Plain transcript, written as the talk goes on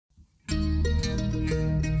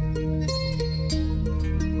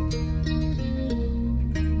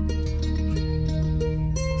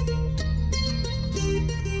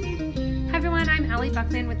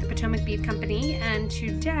Buckman with the Potomac Bead Company, and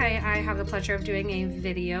today I have the pleasure of doing a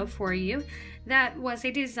video for you that was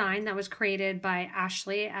a design that was created by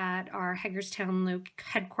Ashley at our Hagerstown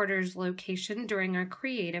headquarters location during our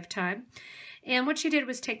creative time. And what she did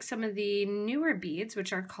was take some of the newer beads,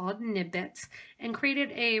 which are called Nib-bits, and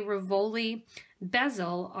created a Rivoli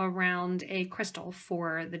bezel around a crystal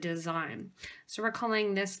for the design. So we're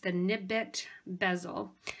calling this the Nib-bit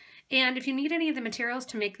Bezel. And if you need any of the materials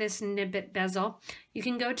to make this Nib-bit bezel, you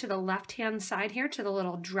can go to the left-hand side here to the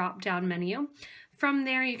little drop-down menu. From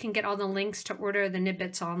there, you can get all the links to order the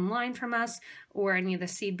Nib-bits online from us, or any of the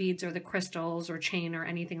seed beads or the crystals or chain or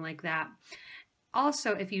anything like that.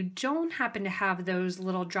 Also, if you don't happen to have those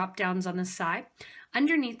little drop-downs on the side,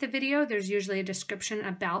 underneath the video, there's usually a description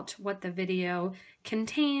about what the video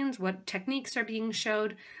contains, what techniques are being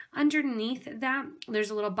showed. Underneath that, there's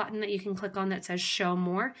a little button that you can click on that says Show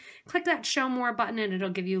More. Click that Show More button and it'll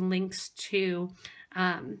give you links to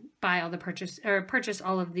purchase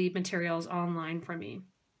all of the materials online from me.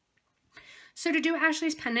 So to do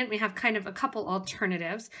Ashley's pendant, we have kind of a couple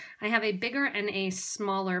alternatives. I have a bigger and a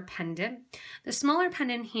smaller pendant. The smaller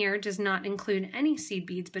pendant here does not include any seed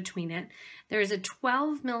beads between it. There is a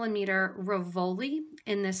 12mm Rivoli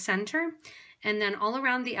in the center, and then all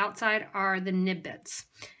around the outside are the Nib-bits.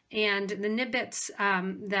 And the Nib-bits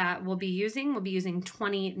that we'll be using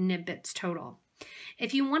 20 Nib-bits total.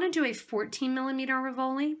 If you want to do a 14mm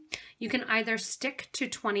Rivoli, you can either stick to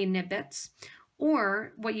 20 Nib-bits,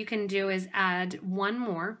 or what you can do is add one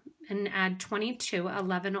more and add 22,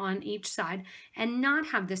 11 on each side, and not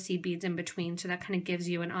have the seed beads in between, so that kind of gives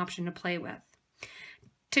you an option to play with.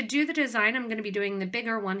 To do the design, I'm going to be doing the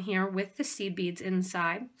bigger one here with the seed beads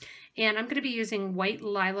inside, and I'm going to be using white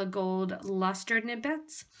Lila gold luster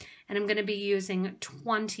Nib-bits, and I'm going to be using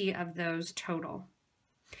 20 of those total.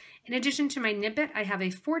 In addition to my Nib-bit, I have a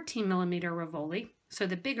 14mm Rivoli, so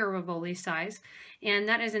the bigger Rivoli size, and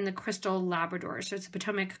that is in the crystal Labrador. So it's a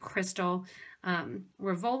Potomac crystal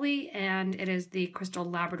Rivoli, and it is the crystal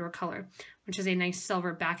Labrador color, which is a nice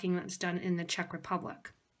silver backing that's done in the Czech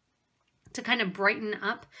Republic. To kind of brighten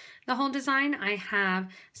up the whole design, I have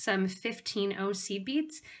some 15-0 seed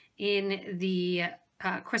beads in the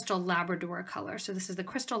crystal Labrador color. So this is the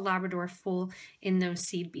crystal Labrador full in those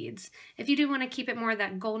seed beads. If you do want to keep it more of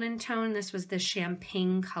that golden tone, this was the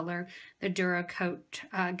champagne color, the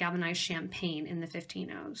Duracoat galvanized champagne in the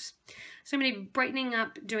 15-0s. So I'm going to be brightening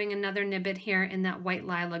up, doing another Nib-bit here in that white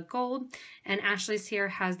Lila gold, and Ashley's here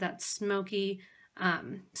has that smoky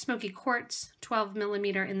quartz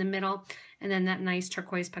 12mm in the middle, and then that nice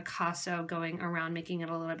turquoise Picasso going around, making it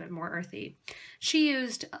a little bit more earthy. She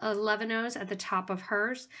used 11-0s at the top of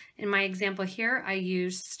hers. In my example here, I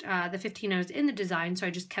used the 15-0s in the design, so I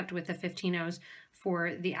just kept with the 15-0s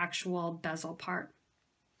for the actual bezel part.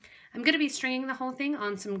 I'm going to be stringing the whole thing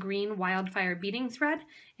on some green wildfire beading thread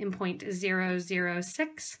in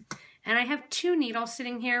 0.006. And I have 2 needles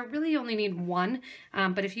sitting here. Really only need 1,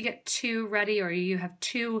 but if you get 2 ready, or you have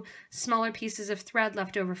 2 smaller pieces of thread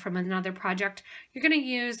left over from another project, you're going to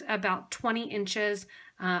use about 20 inches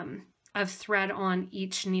of thread on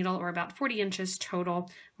each needle, or about 40 inches total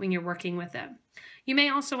when you're working with it. You may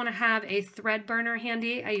also want to have a thread burner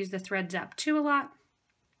handy. I use the Thread Zap 2 a lot.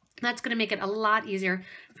 That's going to make it a lot easier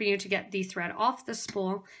for you to get the thread off the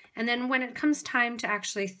spool. And then when it comes time to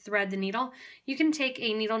actually thread the needle, you can take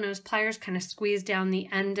a needle nose pliers, kind of squeeze down the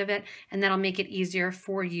end of it, and that'll make it easier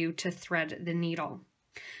for you to thread the needle.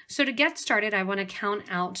 So to get started, I want to count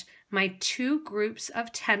out my 2 groups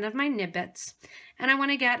of 10 of my Nib-bits, and I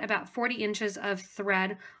want to get about 40 inches of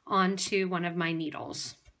thread onto one of my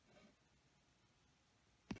needles.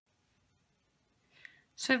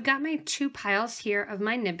 So I've got my 2 piles here of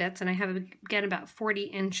my Nib-bits, and I have, again, about 40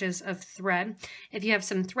 inches of thread. If you have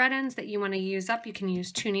some thread ends that you want to use up, you can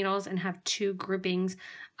use 2 needles and have 2 groupings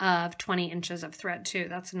of 20 inches of thread too.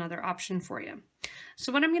 That's another option for you.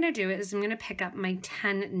 So what I'm going to do is I'm going to pick up my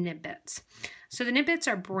 10 Nib-bits. So the Nib-bits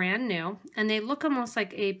are brand new, and they look almost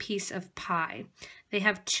like a piece of pie. They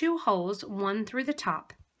have 2 holes, one through the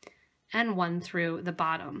top and one through the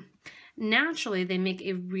bottom. Naturally, they make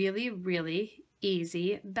a really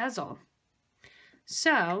easy bezel.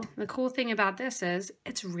 So the cool thing about this is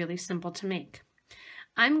it's really simple to make.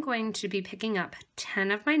 I'm going to be picking up 10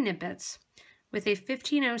 of my Nib-bits with a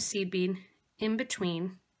 15-0 seed bead in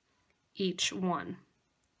between each one.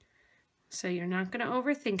 So you're not going to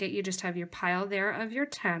overthink it. You just have your pile there of your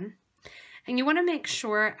 10. And you want to make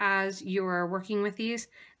sure as you're working with these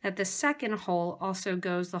that the second hole also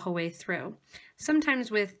goes the whole way through. Sometimes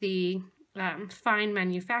with the fine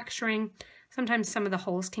manufacturing, sometimes some of the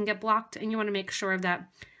holes can get blocked, and you want to make sure of that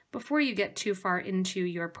before you get too far into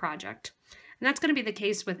your project. And that's going to be the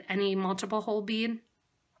case with any multiple hole bead.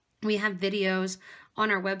 We have videos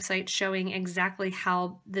on our website showing exactly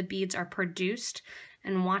how the beads are produced,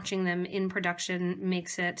 and watching them in production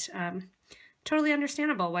makes it totally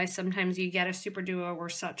understandable why sometimes you get a super duo or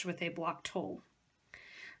such with a blocked hole.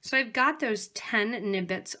 So I've got those 10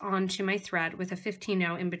 Nib-bits onto my thread with a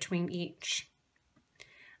 15-0 in between each.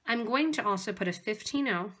 I'm going to also put a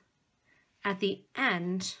 15-0 at the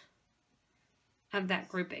end of that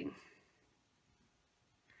grouping.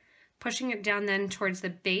 Pushing it down then towards the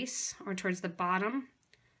base or towards the bottom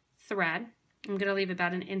thread. I'm going to leave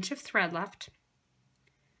about an inch of thread left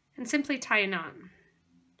and simply tie a knot.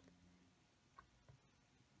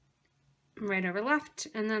 Right over left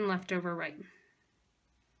and then left over right.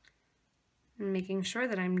 And making sure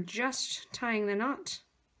that I'm just tying the knot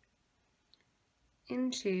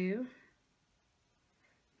into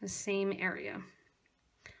the same area.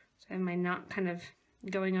 So I have my knot kind of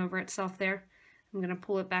going over itself there. I'm going to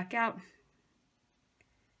pull it back out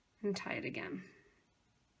and tie it again.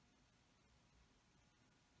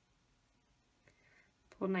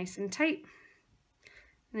 Pull nice and tight.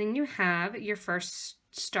 And then you have your first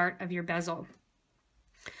start of your bezel.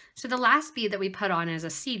 So the last bead that we put on is a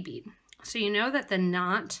seed bead. So you know that the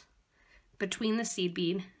knot between the seed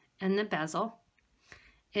bead and the bezel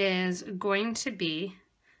is going to be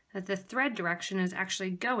that the thread direction is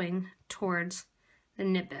actually going towards the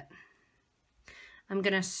nib-bit. I'm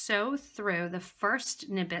going to sew through the first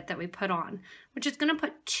nib-bit that we put on, which is going to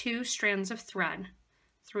put 2 strands of thread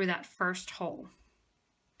through that first hole.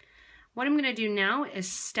 What I'm going to do now is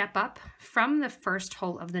step up from the first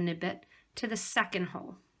hole of the nib-bit to the second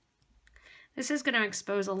hole. This is going to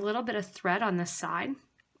expose a little bit of thread on the side,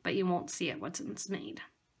 but you won't see it once it's made.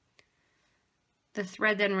 The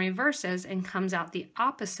thread then reverses and comes out the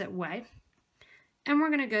opposite way, and we're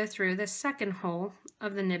going to go through the second hole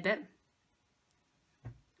of the nib-bit,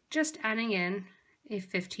 just adding in a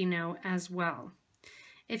 15-0 as well.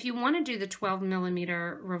 If you want to do the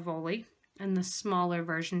 12mm Rivoli and the smaller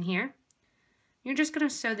version here, you're just going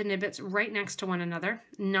to sew the nib-bits right next to one another,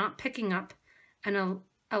 not picking up a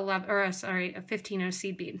 15-0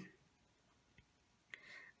 seed bead.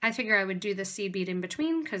 I figure I would do the seed bead in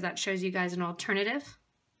between because that shows you guys an alternative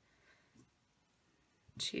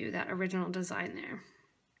to that original design there.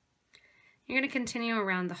 You're going to continue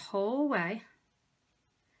around the whole way,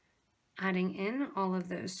 adding in all of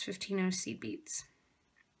those 15-0 seed beads.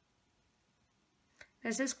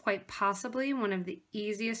 This is quite possibly one of the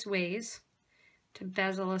easiest ways to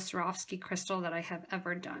bezel a Swarovski crystal that I have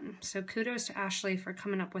ever done. So kudos to Ashley for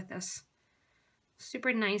coming up with this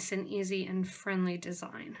super nice and easy and friendly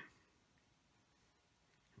design.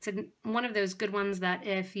 It's one of those good ones that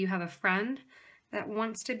if you have a friend that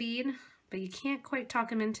wants to bead, but you can't quite talk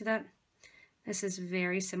them into that, this is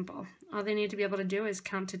very simple. All they need to be able to do is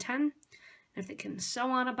count to 10. If they can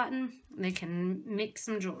sew on a button, they can make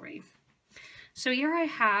some jewelry. So here I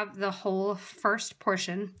have the whole first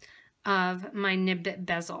portion of my Nib-bit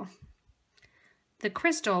bezel. The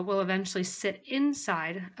crystal will eventually sit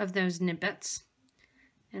inside of those Nib-bits.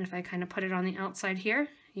 And if I kind of put it on the outside here,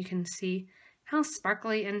 you can see how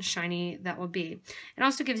sparkly and shiny that will be. It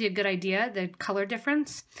also gives you a good idea, the color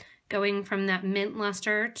difference, going from that mint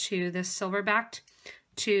luster to the silver-backed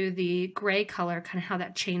to the gray color, kind of how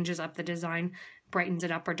that changes up the design, brightens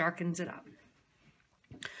it up or darkens it up.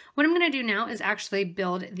 What I'm going to do now is actually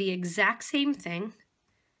build the exact same thing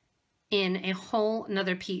in a whole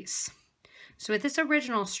another piece. So with this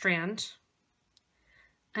original strand,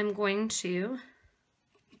 I'm going to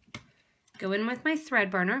go in with my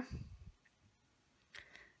thread burner.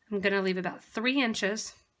 I'm going to leave about 3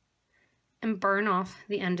 inches and burn off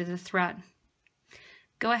the end of the thread.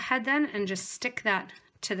 Go ahead then and just stick that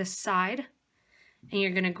to the side, and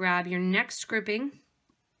you're going to grab your next grouping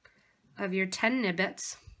of your 10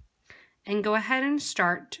 Nib-bits and go ahead and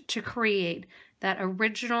start to create that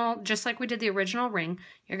original, just like we did the original ring,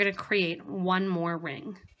 you're going to create one more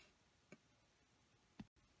ring.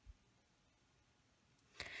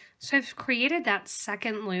 So I've created that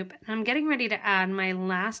second loop, and I'm getting ready to add my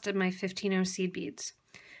last of my 15-0 seed beads.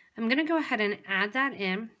 I'm going to go ahead and add that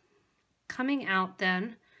in, coming out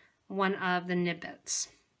then one of the Nib-bits.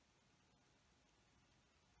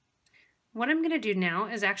 What I'm going to do now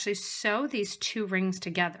is actually sew these 2 rings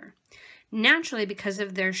together. Naturally, because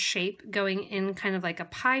of their shape going in kind of like a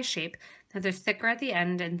pie shape, that they're thicker at the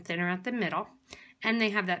end and thinner at the middle, and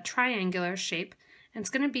they have that triangular shape, it's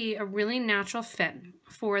going to be a really natural fit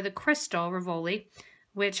for the crystal Rivoli,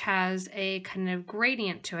 which has a kind of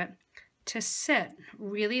gradient to it, to sit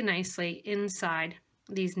really nicely inside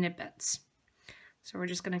these Nib-bits. So we're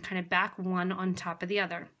just going to kind of back one on top of the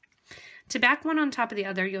other. To back one on top of the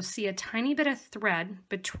other, you'll see a tiny bit of thread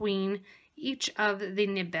between each of the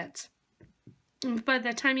nib bits. By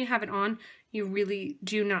the time you have it on, you really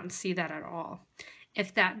do not see that at all.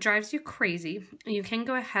 If that drives you crazy, you can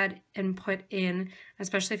go ahead and put in,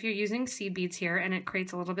 especially if you're using seed beads here and it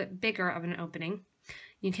creates a little bit bigger of an opening,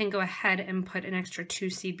 you can go ahead and put an extra 2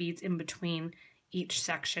 seed beads in between each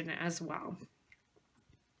section as well.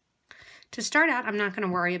 To start out, I'm not going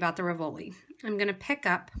to worry about the Rivoli. I'm going to pick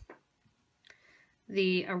up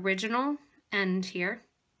the original end here,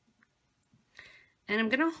 and I'm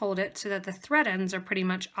going to hold it so that the thread ends are pretty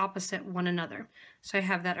much opposite one another. So I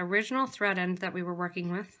have that original thread end that we were working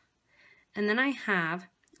with, and then I have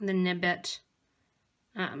the Nib-bit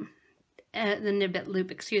loop,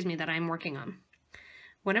 excuse me, that I'm working on.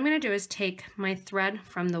 What I'm going to do is take my thread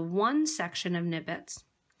from the one section of Nib-bits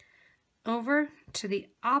over to the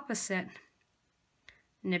opposite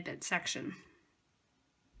Nib-bit section.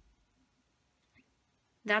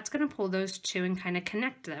 That's going to pull those two and kind of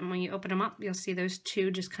connect them. When you open them up, you'll see those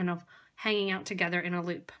two just kind of hanging out together in a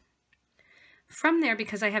loop. From there,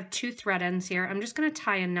 because I have 2 thread ends here, I'm just going to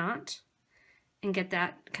tie a knot and get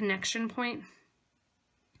that connection point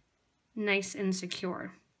nice and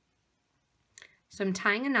secure. So I'm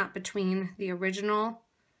tying a knot between the original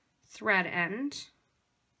thread end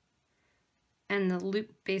and the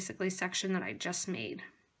loop basically section that I just made.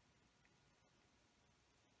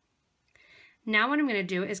 Now what I'm going to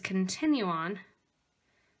do is continue on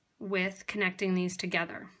with connecting these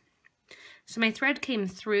together. So my thread came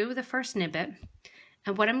through the first nib-bit,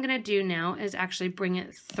 and what I'm going to do now is actually bring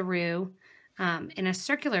it through in a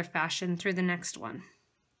circular fashion through the next one.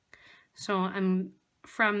 So I'm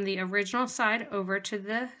from the original side over to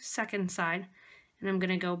the second side, and I'm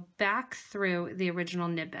going to go back through the original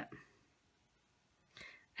nib-bit.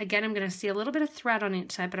 Again, I'm going to see a little bit of thread on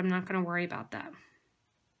each side, but I'm not going to worry about that.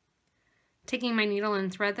 Taking my needle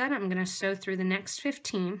and thread that, I'm going to sew through the next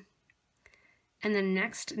 15 and the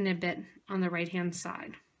next nib-bit on the right-hand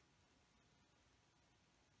side.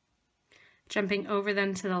 Jumping over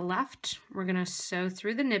then to the left, we're going to sew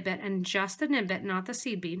through the nib-bit and just the nib-bit, not the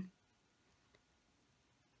seed bead.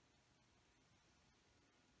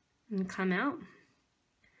 And come out,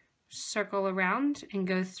 circle around, and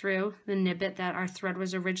go through the nib-bit that our thread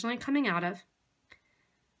was originally coming out of,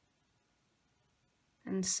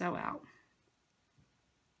 and sew out.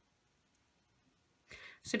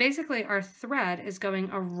 So basically our thread is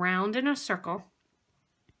going around in a circle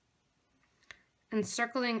and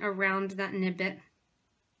circling around that nib-bit,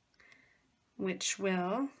 which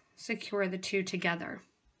will secure the two together.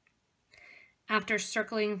 After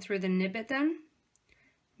circling through the nib-bit then,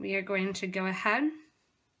 we are going to go ahead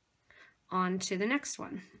on to the next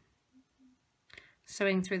one.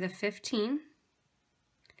 Sewing through the 15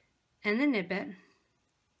 and the nib-bit,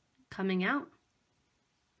 coming out.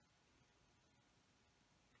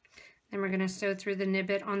 Then we're going to sew through the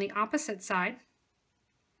nib-bit on the opposite side,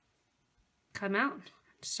 come out,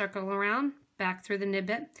 circle around, back through the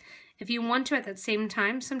nib-bit. If you want to at that same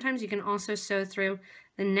time, sometimes you can also sew through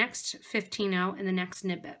the next 15-0 and the next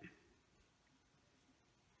nib-bit.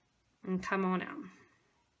 And come on out.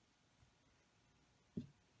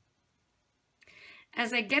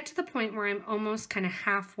 As I get to the point where I'm almost kind of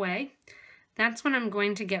halfway, that's when I'm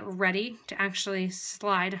going to get ready to actually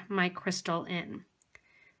slide my crystal in.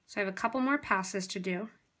 So I have a couple more passes to do,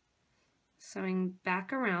 sewing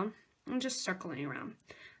back around and just circling around.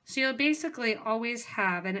 So you'll basically always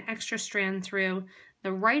have an extra strand through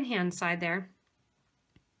the right-hand side there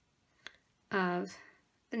of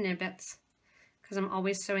the nib-bits, because I'm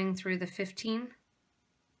always sewing through the 15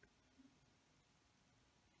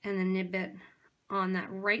 and the nib-bit on that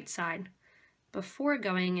right side before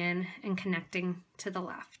going in and connecting to the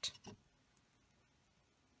left.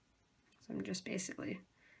 So I'm just basically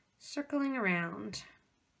circling around.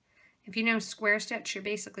 If you know square stitch, you're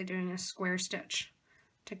basically doing a square stitch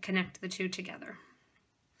to connect the two together.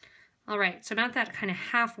 All right, so I'm at that kind of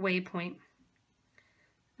halfway point.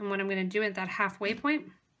 And what I'm going to do at that halfway point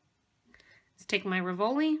is take my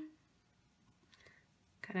Rivoli,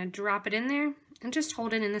 kind of drop it in there, and just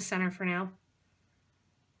hold it in the center for now.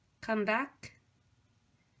 Come back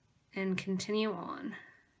and continue on.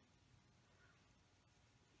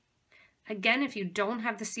 Again, if you don't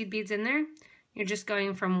have the seed beads in there, you're just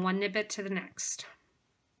going from one nib-bit to the next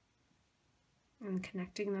and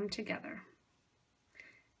connecting them together.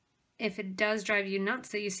 If it does drive you nuts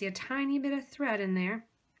that you see a tiny bit of thread in there,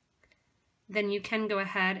 then you can go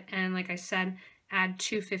ahead and, like I said, add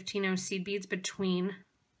 2 15-0 seed beads between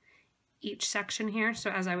each section here. So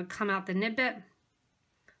as I would come out the nib-bit,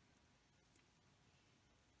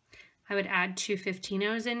 I would add 2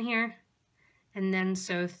 15-0s in here and then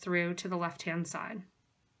sew through to the left-hand side.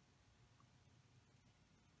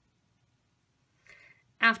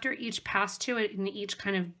 After each pass to it and each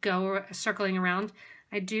kind of go circling around,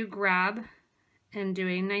 I do grab and do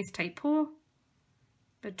a nice tight pull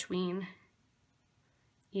between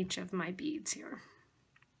each of my beads here.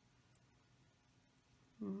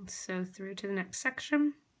 And sew through to the next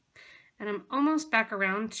section. And I'm almost back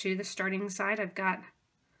around to the starting side. I've got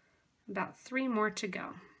about 3 more to go.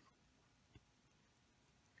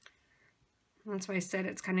 That's why I said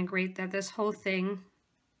it's kind of great that this whole thing,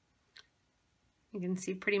 you can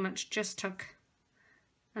see, pretty much just took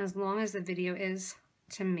as long as the video is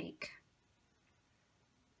to make.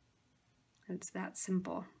 It's that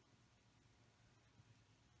simple.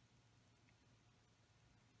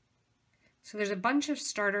 So there's a bunch of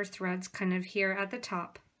starter threads kind of here at the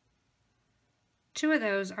top. 2 of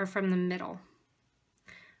those are from the middle.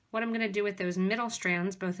 What I'm going to do with those middle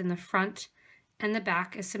strands, both in the front and the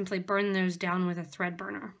back, is simply burn those down with a thread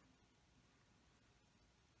burner.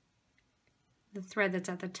 The thread that's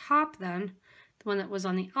at the top then, the one that was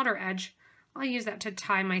on the outer edge, I'll use that to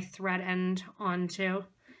tie my thread end onto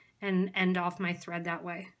and end off my thread that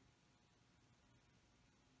way.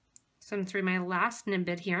 So I'm through my last nib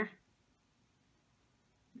bit here.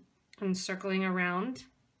 I'm circling around,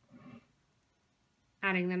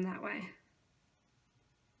 adding them that way.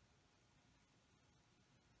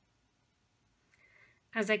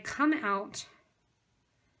 As I come out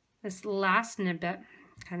this last nib bit,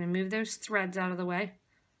 kind of move those threads out of the way,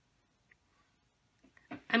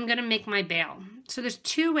 I'm going to make my bail. So there's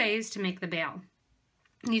 2 ways to make the bail.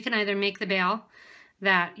 You can either make the bail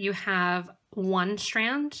that you have 1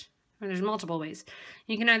 strand, or there's multiple ways.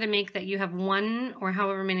 You can either make that you have 1 or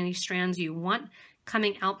however many strands you want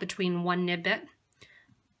coming out between 1 nib bit,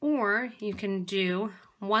 or you can do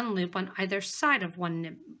 1 loop on either side of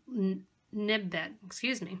 1 nib bit,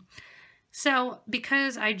 excuse me. So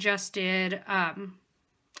because I just did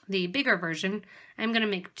the bigger version, I'm going to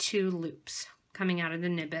make 2 loops coming out of the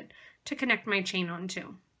nib bit to connect my chain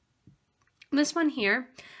onto. This one here,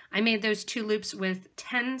 I made those 2 loops with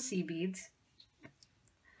 10 seed beads.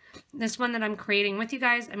 This one that I'm creating with you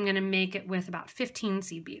guys, I'm going to make it with about 15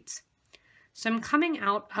 seed beads. So I'm coming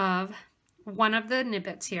out of one of the nib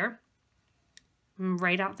bits here,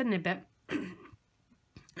 right out the nib bit.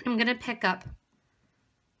 I'm going to pick up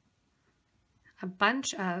a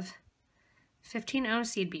bunch of 15-0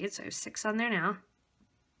 seed beads. So I have 6 on there now.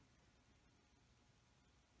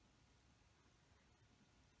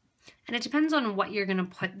 And it depends on what you're going to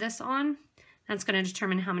put this on. That's going to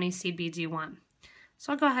determine how many seed beads you want.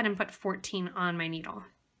 So I'll go ahead and put 14 on my needle.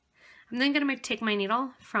 I'm then going to take my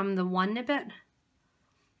needle from the 1 nib bit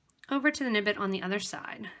over to the nib bit on the other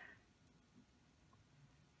side.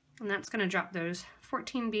 And that's going to drop those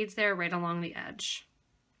 14 beads there right along the edge.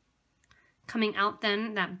 Coming out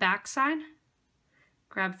then, that back side,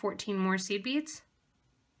 grab 14 more seed beads.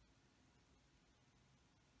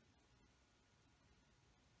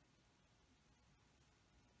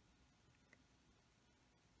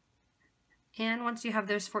 And once you have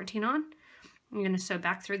those 14 on, you're going to sew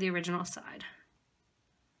back through the original side.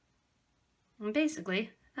 And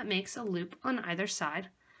basically, that makes a loop on either side,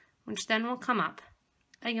 which then will come up,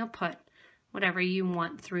 and you'll put whatever you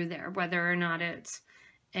want through there, whether or not it's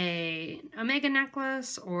a omega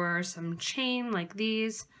necklace or some chain like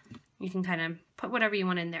these. You can kind of put whatever you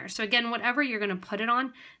want in there. So again, whatever you're going to put it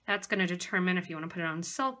on, that's going to determine if you want to put it on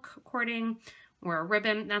silk cording or a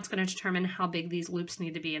ribbon. That's going to determine how big these loops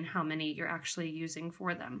need to be and how many you're actually using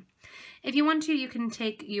for them. If you want to, you can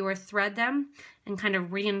take your thread them and kind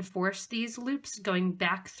of reinforce these loops, going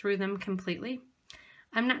back through them completely.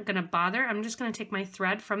 I'm not going to bother. I'm just going to take my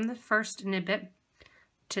thread from the first nib bit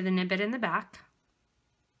to the nib bit in the back.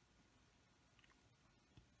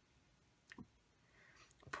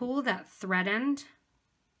 Pull that thread end,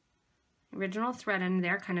 original thread end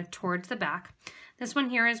there, kind of towards the back. This one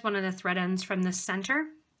here is one of the thread ends from the center.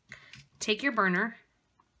 Take your burner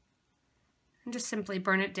and just simply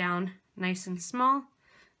burn it down nice and small.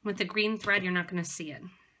 With the green thread, you're not going to see it.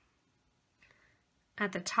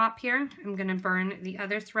 At the top here, I'm going to burn the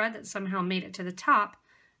other thread that somehow made it to the top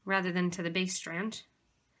rather than to the base strand.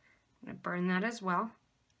 I'm going to burn that as well.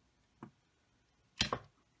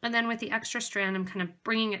 And then with the extra strand, I'm kind of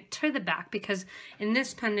bringing it to the back, because in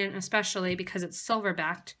this pendant, especially because it's silver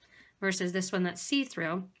backed versus this one that's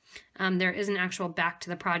see-through, there is an actual back to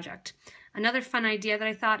the project. Another fun idea that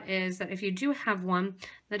I thought is that if you do have one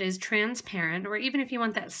that is transparent, or even if you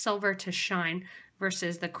want that silver to shine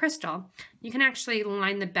versus the crystal, you can actually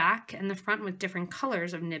line the back and the front with different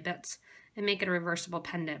colors of nib-bits and make it a reversible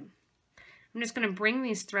pendant. I'm just going to bring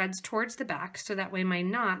these threads towards the back so that way my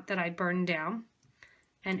knot that I burned down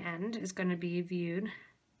and end is going to be viewed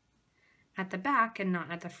at the back and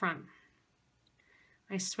not at the front.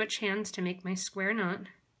 I switch hands to make my square knot.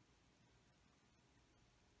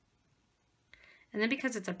 And then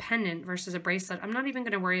because it's a pendant versus a bracelet, I'm not even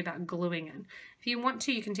going to worry about gluing it. If you want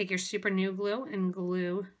to, you can take your super new glue and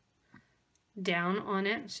glue down on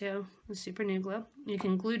it. So the super new glue, you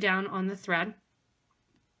can glue down on the thread.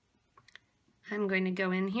 I'm going to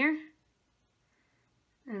go in here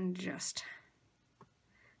and just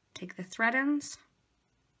take the thread ends,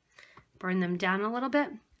 burn them down a little bit,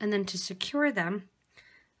 and then to secure them,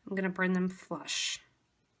 I'm going to burn them flush.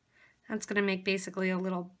 That's going to make basically a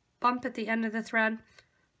little bump at the end of the thread,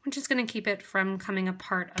 which is going to keep it from coming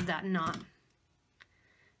apart of that knot.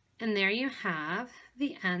 And there you have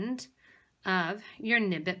the end of your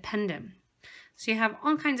Nib-bit pendant. So you have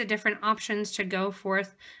all kinds of different options to go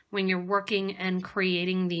forth when you're working and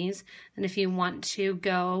creating these. And if you want to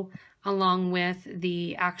go along with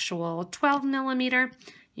the actual 12 millimeter,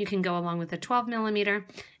 you can go along with the 12 millimeter.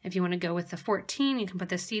 If you want to go with the 14, you can put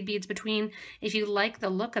the seed beads between. If you like the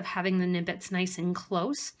look of having the Nib-bits nice and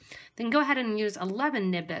close, then go ahead and use 11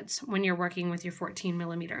 Nib-bits when you're working with your 14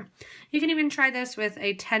 millimeter. You can even try this with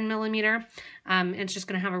a 10 millimeter. It's just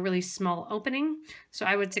going to have a really small opening. So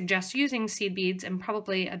I would suggest using seed beads and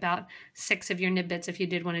probably about 6 of your Nib-bits if you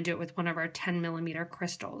did want to do it with one of our 10 millimeter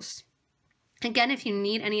crystals. Again, if you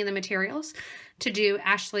need any of the materials to do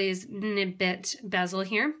Ashley's Nib-bit bezel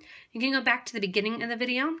here, you can go back to the beginning of the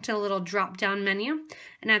video to a little drop-down menu.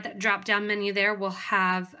 And at that drop-down menu there, we'll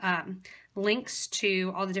have links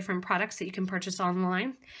to all the different products that you can purchase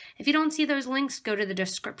online. If you don't see those links, go to the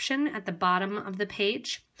description at the bottom of the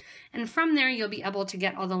page. And from there, you'll be able to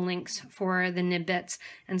get all the links for the Nib-bits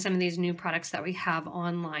and some of these new products that we have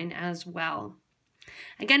online as well.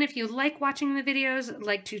 Again, if you like watching the videos,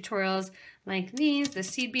 like tutorials like these, the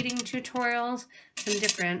seed beading tutorials, some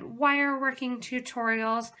different wire working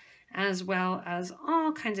tutorials, as well as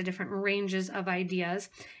all kinds of different ranges of ideas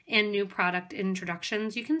and new product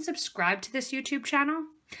introductions, you can subscribe to this YouTube channel.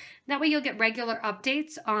 That way you'll get regular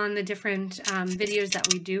updates on the different videos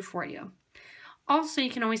that we do for you. Also, you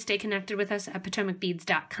can always stay connected with us at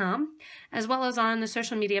PotomacBeads.com, as well as on the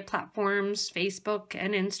social media platforms, Facebook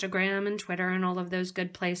and Instagram and Twitter and all of those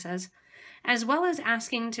good places, as well as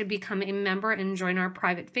asking to become a member and join our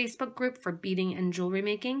private Facebook group for beading and jewelry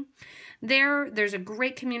making. There's a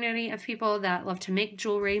great community of people that love to make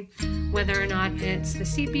jewelry, whether or not it's the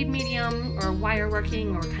seed bead medium or wire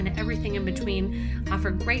working or kind of everything in between.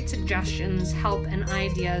 Offer great suggestions, help, and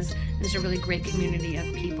ideas. There's a really great community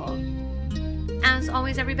of people. As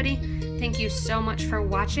always, everybody, thank you so much for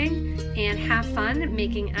watching and have fun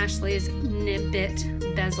making Ashley's Nib-bit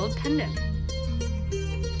bezeled pendant.